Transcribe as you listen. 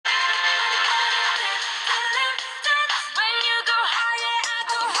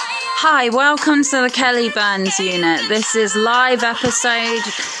Hi, welcome to the Kelly Burns Unit. This is live episode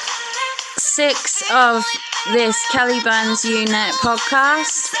 6 of this Kelly Burns Unit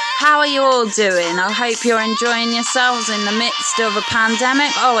podcast. How are you all doing? I hope you're enjoying yourselves in the midst of a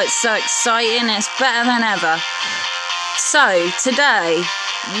pandemic. Oh, it's so exciting. It's better than ever. So, today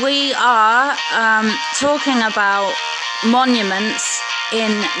we are talking about monuments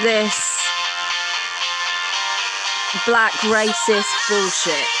in this black racist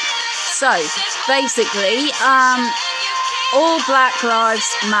bullshit. So, basically, all black lives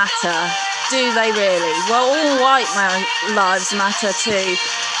matter. Do they really? Well, all white lives matter too.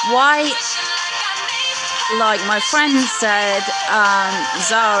 Why, like my friend said,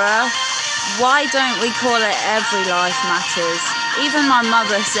 Zara, why don't we call it every life matters? Even my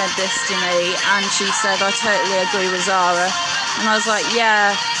mother said this to me, and she said, I totally agree with Zara. And I was like,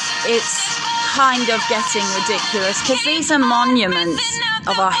 yeah, it's kind of getting ridiculous, because these are monuments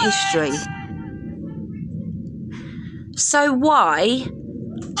of our history. So why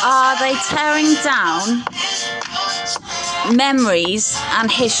are they tearing down memories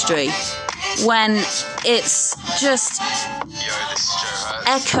and history when it's just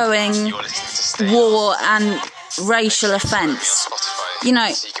echoing war and racial offence? You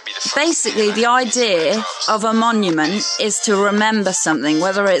know, basically the idea of a monument is to remember something,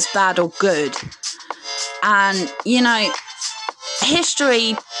 whether it's bad or good. And, you know,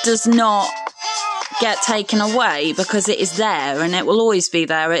 history does not get taken away because it is there and it will always be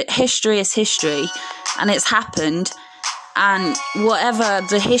there. History is history and it's happened, and whatever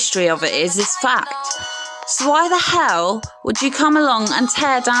the history of it is fact. So why the hell would you come along and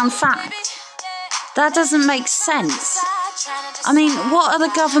tear down fact? That doesn't make sense. I mean, what are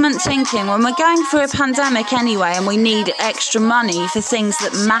the government thinking when we're going through a pandemic anyway and we need extra money for things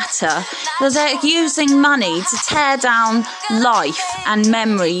that matter? That they're using money to tear down life and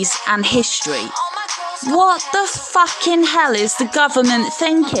memories and history. What the fucking hell is the government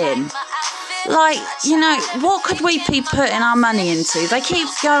thinking? Like, you know, what could we be putting our money into? They keep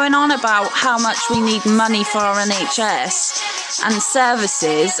going on about how much we need money for our NHS and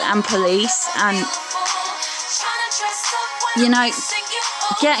services and police and, you know,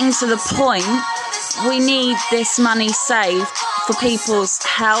 getting to the point, we need this money saved for people's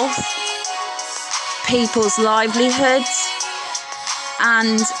health, people's livelihoods,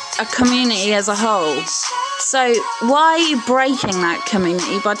 and a community as a whole. So why are you breaking that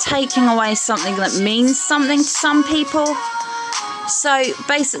community by taking away something that means something to some people? So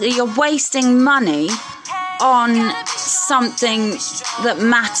basically you're wasting money on something that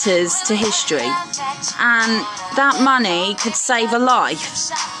matters to history, and that money could save a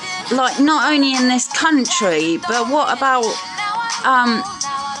life. Like, not only in this country, but what about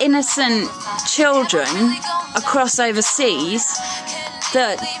innocent children across overseas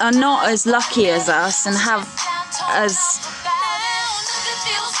that are not as lucky as us and have as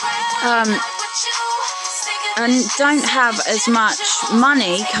and don't have as much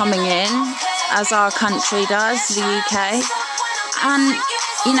money coming in as our country does, the UK, and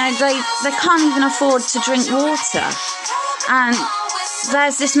you know they can't even afford to drink water, and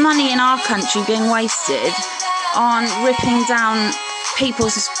there's this money in our country being wasted on ripping down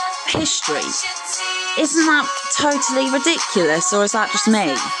people's history. Isn't that totally ridiculous, or is that just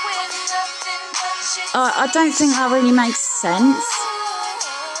me? I don't think that really makes sense.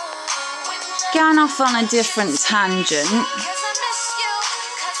 Going off on a different tangent,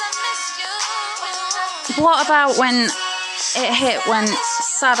 what about when it hit when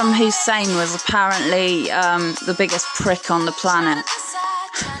Saddam Hussein was apparently the biggest prick on the planet,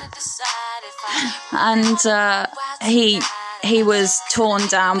 and he was torn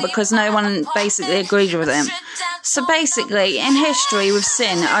down because no one basically agreed with him. So basically, in history, we've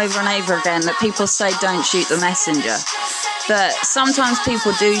seen over and over again that people say don't shoot the messenger. But sometimes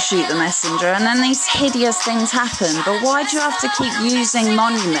people do shoot the messenger, and then these hideous things happen. But why do you have to keep using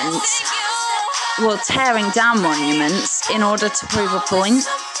monuments, well, tearing down monuments, in order to prove a point?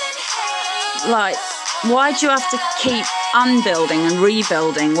 Like, why do you have to keep unbuilding and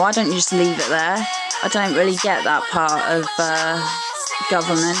rebuilding? Why don't you just leave it there? I don't really get that part of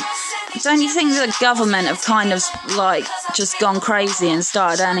government. Don't you think that the government have kind of like just gone crazy and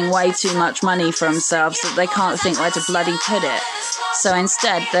started earning way too much money for themselves that they can't think where to bloody put it? So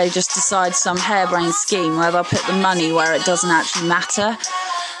instead they just decide some harebrained scheme where they'll put the money where it doesn't actually matter,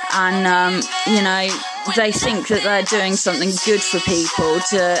 and you know, they think that they're doing something good for people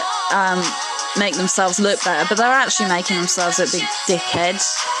to make themselves look better, but they're actually making themselves look big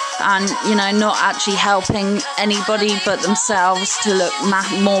dickheads. And, you know, not actually helping anybody but themselves to look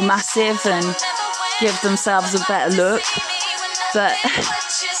more massive and give themselves a better look. But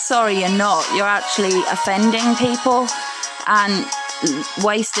sorry, you're not. You're actually offending people and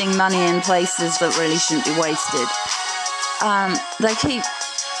wasting money in places that really shouldn't be wasted.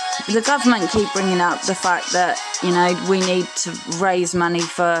 The government keep bringing up the fact that, you know, we need to raise money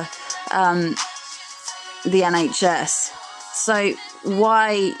for the NHS. So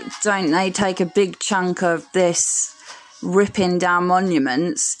why don't they take a big chunk of this ripping down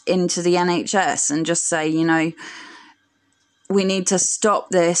monuments into the NHS and just say, you know, we need to stop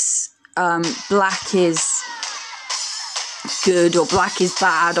this, black is good or black is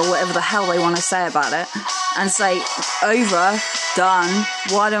bad or whatever the hell they want to say about it, and say, over, done,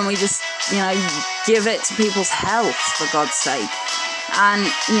 why don't we just, you know, give it to people's health, for God's sake. And,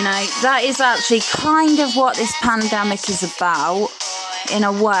 you know, that is actually kind of what this pandemic is about, in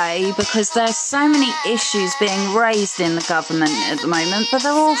a way, because there's so many issues being raised in the government at the moment, but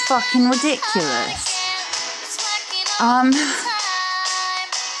they're all fucking ridiculous.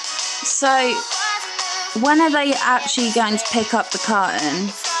 So, when are they actually going to pick up the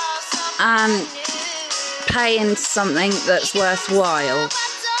curtain and pay into something that's worthwhile?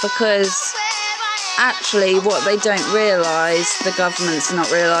 Because actually what they don't realise, the government's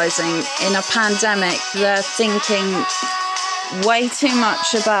not realising, in a pandemic they're thinking way too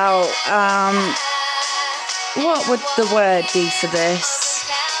much about, what would the word be for this?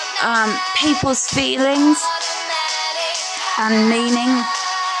 People's feelings and meaning.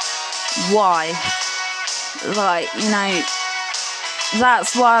 Why? Like, you know,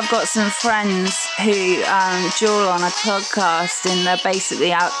 that's why I've got some friends who duel on a podcast, and they're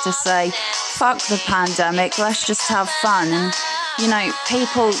basically out to say, fuck the pandemic, let's just have fun. And, you know,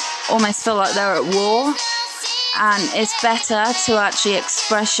 people almost feel like they're at war, and it's better to actually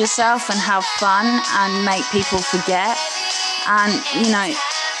express yourself and have fun and make people forget. And, you know,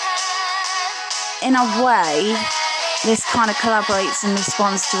 in a way, this kind of collaborates and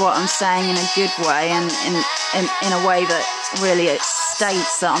responds to what I'm saying in a good way, and in a way that really it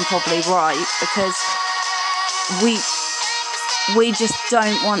states that I'm probably right, because we just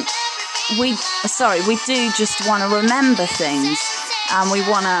don't want, we do just want to remember things, and we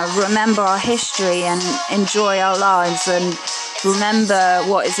want to remember our history and enjoy our lives and remember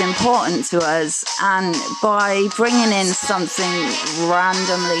what is important to us. And by bringing in something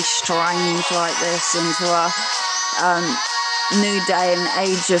randomly strange like this into our new day and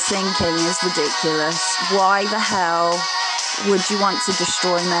age of thinking is ridiculous. Why the hell would you want to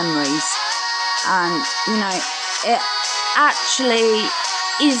destroy memories? And, you know, it actually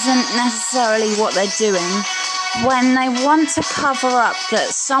isn't necessarily what they're doing when they want to cover up that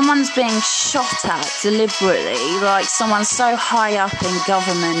someone's being shot at deliberately, like someone so high up in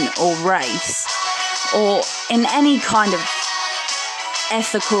government or race or in any kind of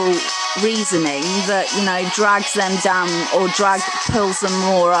ethical reasoning that, you know, drags them down or pulls them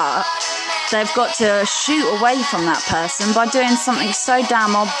more up. They've got to shoot away from that person by doing something so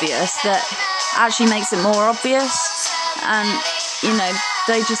damn obvious that actually makes it more obvious. And, you know,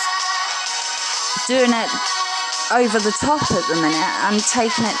 they just doing it over the top at the minute and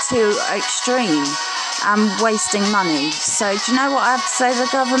taking it to extreme and wasting money. So do you know what I have to say to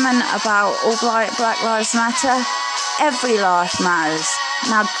the government about all Black Lives Matter? Every life matters.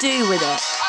 Now do with it.